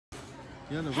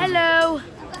Hello!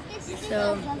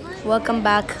 So, welcome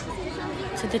back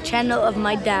to the channel of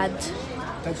my dad.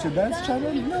 That's your dad's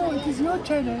channel? No, it is your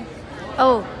channel.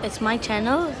 Oh, it's my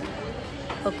channel?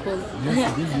 Oh, cool.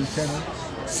 Yes, it is your channel.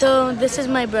 So, this is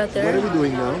my What are brother, we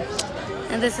doing now?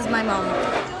 and this is my mom.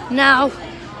 Now,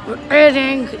 we're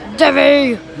eating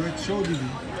Divvy! You're at show Divvy.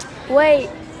 Wait,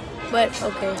 but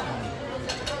okay.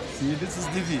 See, this is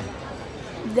Divvy.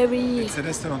 Divvy It's a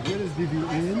restaurant. Where is Divvy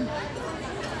in?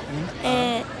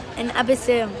 and ABC,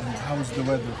 And how's the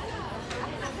weather?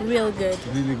 real good.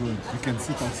 Really good. You can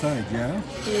sit outside, yeah?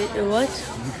 What?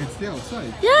 You can stay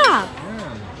outside. Yeah!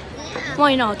 Yeah.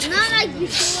 Why not? Not like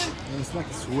before. It's like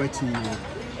sweaty.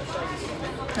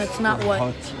 That's not what.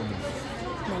 Hot.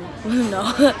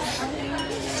 No.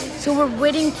 So we're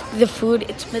waiting for the food.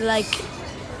 It's been like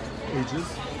Ages.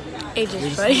 ages,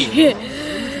 It's right? a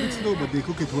bit slow, but they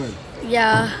cook it well.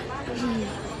 Yeah.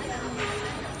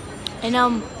 And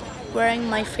I'm wearing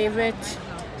my favorite.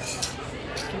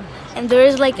 And there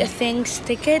is like a thing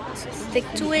stick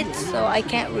to it, so I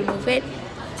can't remove it.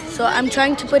 So I'm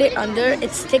trying to put it under.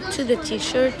 It's stick to the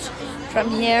t-shirt from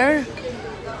here.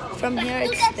 From here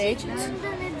it's stitched.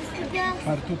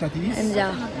 Partutatis? And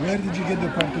yeah. Where did you get the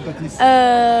partutatis?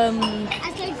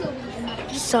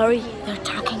 Sorry, they're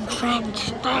talking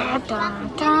French. Da, da,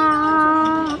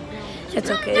 da. It's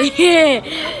okay.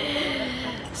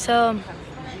 So,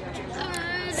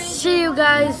 see you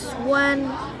guys when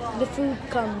the food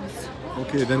comes.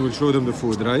 Okay, then we'll show them the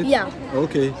food, right? Yeah.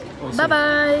 Okay. Awesome.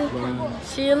 Bye-bye. Bye.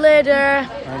 See you later.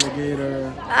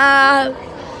 Alligator.